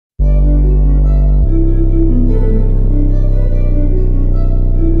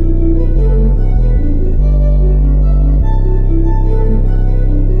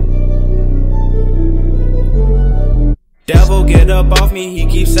up off me. He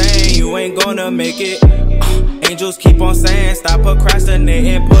keeps saying you ain't gonna make it. Angels keep on saying stop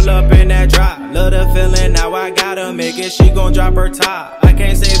procrastinating, pull up in that drop. Love the feeling, now I gotta make it. She gon' drop her top, I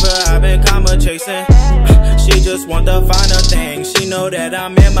can't save her, I've been comma chasing. She just want the finer thing. She know that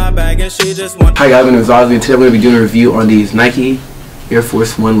I'm in my bag and she just want. Hi guys, my name is Ozzy and today we're gonna be doing a review on these Nike Air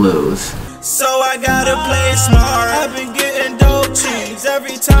Force One lows. So I gotta play smart. I've been getting dope cheese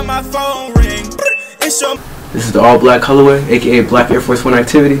every time my phone ring. It's your. This is the all black colorway, aka Black Air Force One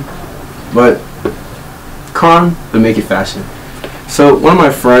activity, but calm but make it fashion. So one of my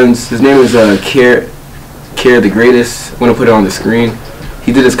friends, his name is Care the Greatest. I'm gonna put it on the screen.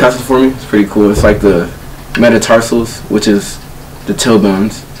 He did this custom for me. It's pretty cool. It's like the metatarsals, which is the toe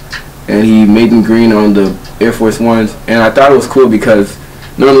bones, and he made them green on the Air Force Ones. And I thought it was cool because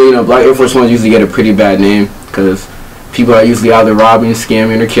normally, you know, black Air Force Ones usually get a pretty bad name because people are usually either robbing,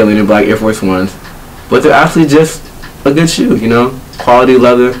 scamming, or killing in black Air Force Ones. But they're actually just a good shoe, you know, quality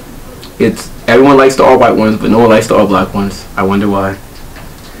leather. It's everyone likes the all white ones, but no one likes the all black ones. I wonder why.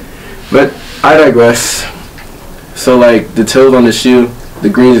 But I digress. So like the toes on the shoe, the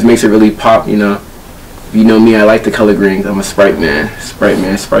green just makes it really pop, you know. If you know me, I like the color greens. I'm a Sprite man. Sprite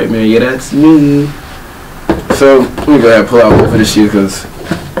man, Sprite man. Yeah, that's me. So let me go ahead and pull out both of the shoes because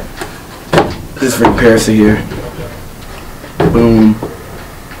this is for comparison here. Boom.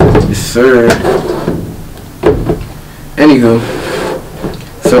 Yes, sir. Anywho,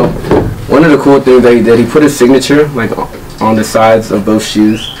 so one of the cool things that he did, he put his signature like on the sides of both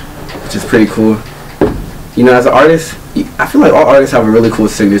shoes, which is pretty cool. You know, as an artist, I feel like all artists have a really cool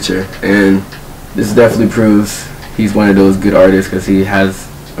signature, and this definitely proves he's one of those good artists because he has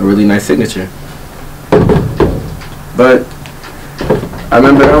a really nice signature. But I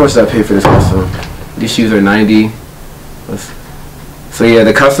remember how much did I pay for this custom? These shoes are $90. So yeah,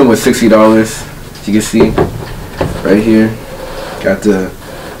 the custom was $60. As you can see right here, got the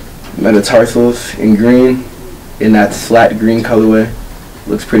metatarsals in green in that flat green colorway.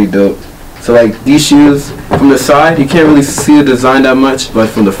 Looks pretty dope. So like these shoes from the side, you can't really see the design that much, but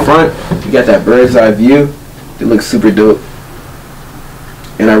from the front, you got that bird's eye view. It looks super dope.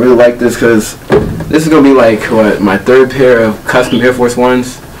 And I really like this because this is gonna be like what, my third pair of custom Air Force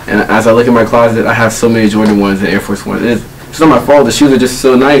Ones. And as I look in my closet, I have so many Jordan 1s and Air Force Ones. It's not my fault. The shoes are just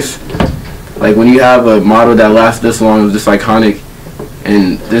so nice. Like when you have a model that lasts this long, it's just iconic.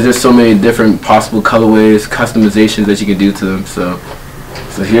 And there's just so many different possible colorways, customizations that you can do to them. So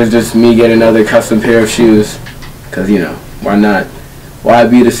here's just me getting another custom pair of shoes. Because, you know, why not? Why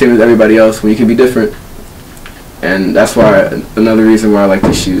be the same as everybody else when you can be different? And that's why, another reason why I like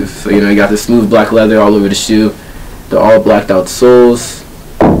these shoes. So, you know, you got the smooth black leather all over the shoe, the all blacked out soles.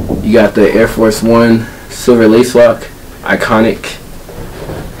 You got the Air Force One silver lace lock, iconic.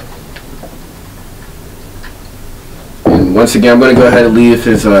 And once again, I'm going to go ahead and leave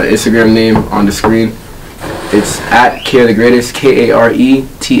his Instagram name on the screen. It's at Care the Greatest,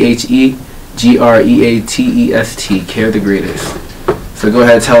 KareTheGreatest, Care the Greatest. So go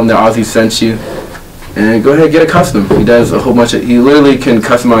ahead and tell him that Ozzy sent you, and go ahead and get a custom. He does a whole bunch of, he literally can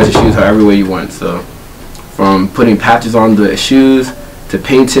customize the shoes however way you want. So from putting patches on the shoes, to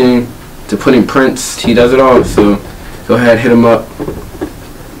painting, to putting prints, he does it all. So go ahead, hit him up.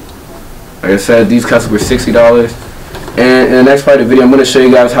 Like I said, these customs were $60. And in the next part of the video, I'm going to show you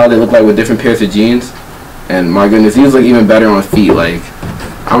guys how they look like with different pairs of jeans. And my goodness, these look even better on feet. Like,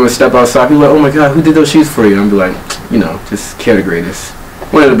 I'm going to step outside, people are like, oh my god, who did those shoes for you? And I'm going to be like, you know, just Care the Greatest.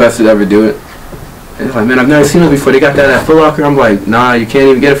 One of the best to ever do it. And it's like, man, I've never seen them before. They got that at Foot Locker. I'm like, nah, you can't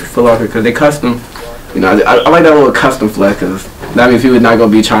even get it for Foot Locker because they custom. You know, I like that little custom flex because that means people are not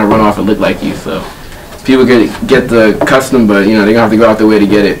going to be trying to run off and look like you. So people could get the custom, but, you know, they're going to have to go out their way to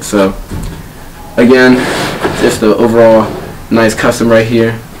get it. So, again, just the overall nice custom right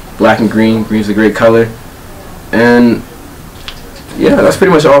here. Black and green. Green's a great color. And yeah, that's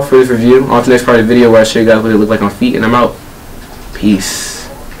pretty much all for this review. On to the next part of the video where I show you guys what they look like on feet, and I'm out. Peace.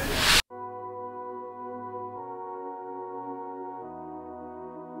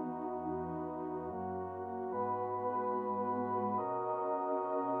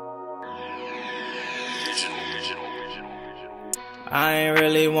 I ain't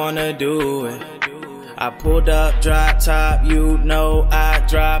really wanna do it. I pulled up, drop top, you know I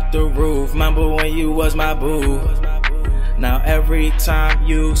dropped the roof. Remember when you was my boo? Now every time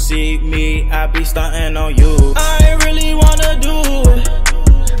you see me, I be stunting on you. I ain't really wanna do it.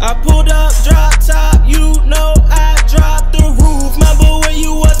 I pulled up, drop top, you know I dropped the roof. Remember when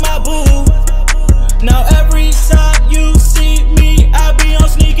you was my boo? Now every time you see me, I be on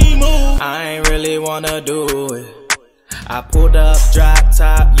sneaky move. I ain't really wanna do it. I pulled up, drop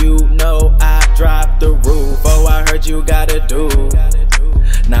top, you know I dropped the roof. Oh, I heard you you gotta do.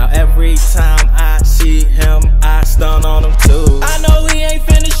 Now every time I see him, I stun on him too. I know he ain't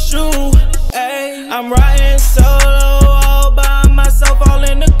finished true. Ay, I'm riding solo all by myself, all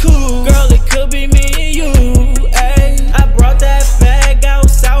in the coupe. Girl, it could be me and you. Ay, I brought that bag out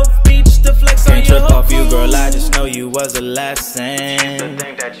South Beach to flex on your trip off you, girl. I just know you was a lesson. To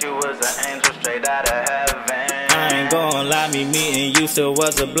think that you was an angel straight out of heaven. I ain't gonna lie, me meeting you still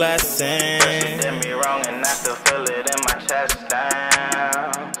was a blessing. You did me wrong and I still feel it in my chest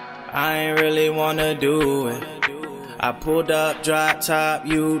down. I ain't really wanna do it. I pulled up, drop top,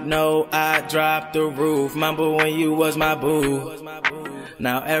 you know I dropped the roof. Remember when you was my boo?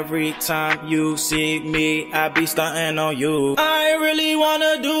 Now every time you see me, I be stunting on you. I ain't really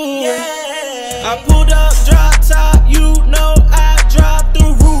wanna do it. I pulled up, drop top, you know I dropped the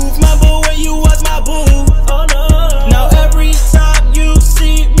roof. Remember when you was my boo? Oh no. Now every time you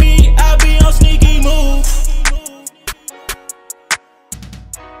see me, I be on sneaky move.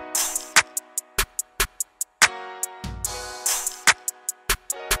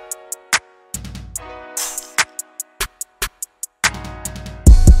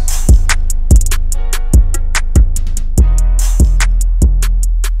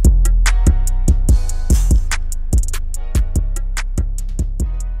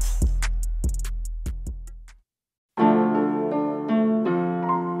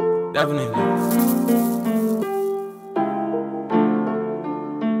 Definitely.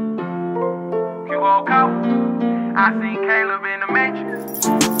 You woke up, I seen Caleb in the Matrix.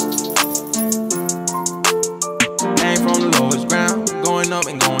 Came from the lowest ground, going up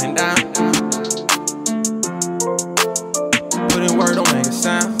and going down. Put in word, don't make a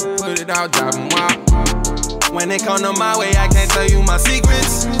sound. Put it out, driving wild. When it come to my way, I can't tell you my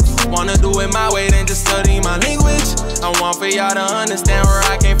secrets. Wanna do it my way, then just study my language. I want for y'all to understand where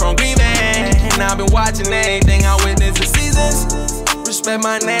I came from grieving. And I've been watching everything I witnessed the seasons. Respect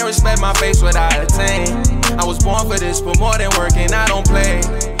my name, respect my face, what I attain. I was born for this, but more than working, I don't play.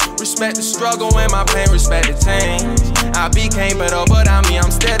 Respect the struggle and my pain, respect the change. I became better, but I mean,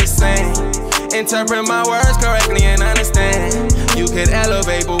 I'm still the same. Interpret my words correctly and understand. You could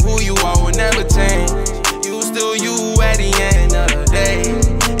elevate, but who you are will never change. You still you at the end of the day.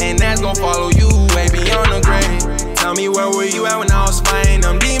 And that's gon' follow you way beyond the grave. Tell me where were you at when I was fighting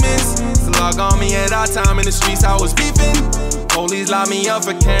them demons? Slug on me at our time in the streets, I was beefing. Police locked me up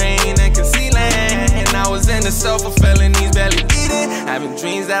for carrying and concealing. And I was in the self-fulfilling, these barely eating. Having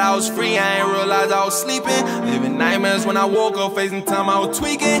dreams that I was free, I ain't realize I was sleeping. Living nightmares when I woke up, facing time I was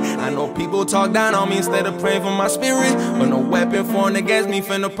tweaking. I know people talk down on me instead of praying for my spirit. But no weapon formed against me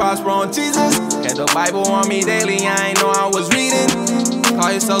finna prosper on Jesus. Had the Bible on me daily, I ain't know I was reading. Call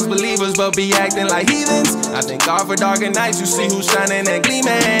yourselves believers, but be acting like heathens. I thank God for darker nights, you see who's shining and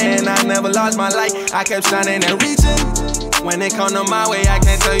gleaming. I never lost my light, I kept shining and reaching. When it come to my way, I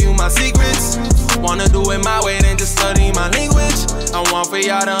can't tell you my secrets. Wanna do it my way, then just study my language. I want for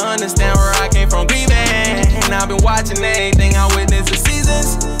y'all to understand where I came from grieving. And I've been watching everything I witnessed the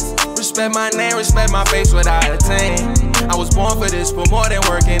seasons. Respect my name, respect my face, what I attain. I was born for this, but more than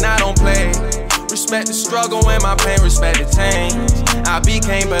working, I don't play. Respect the struggle and my pain, respect the change. I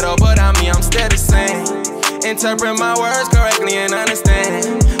became better, but I mean, I'm still the same. Interpret my words correctly and understand.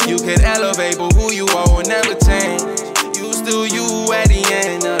 You could elevate, but who you are will never change. You still you at the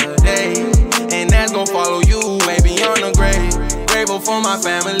end of the day. And that's gon' follow you way beyond the grave. Grateful for my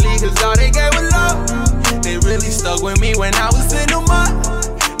family, cause all they gave was love. They really stuck with me when I was in the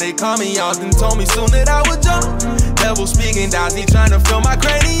mud. They called me often, told me soon that I would jump. Devil speaking down, he tryna fill my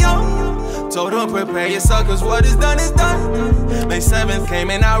cranium. Told them prepare yourself, cause what is done is done. May 7th came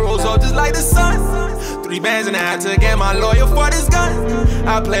and I rose up just like the sun. 3 bands and I had to get my lawyer for this gun.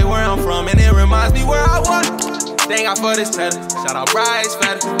 I play where I'm from and it reminds me where I was. Thank God for this cheddar, shout out Bryce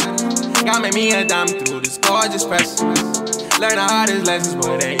Feather. God made me a diamond through this gorgeous press. Learn the hardest lessons,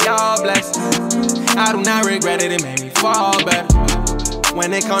 but they all blessings. I do not regret it, it made me fall better.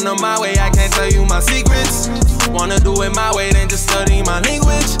 When it come to my way, I can't tell you my secrets. Wanna do it my way, then just study my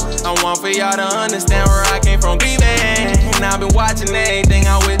language. I want for y'all to understand where I came from grieving. And I've been watching everything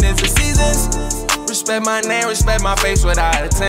I witnessed the seasons. Respect my name, respect my face, what I attain.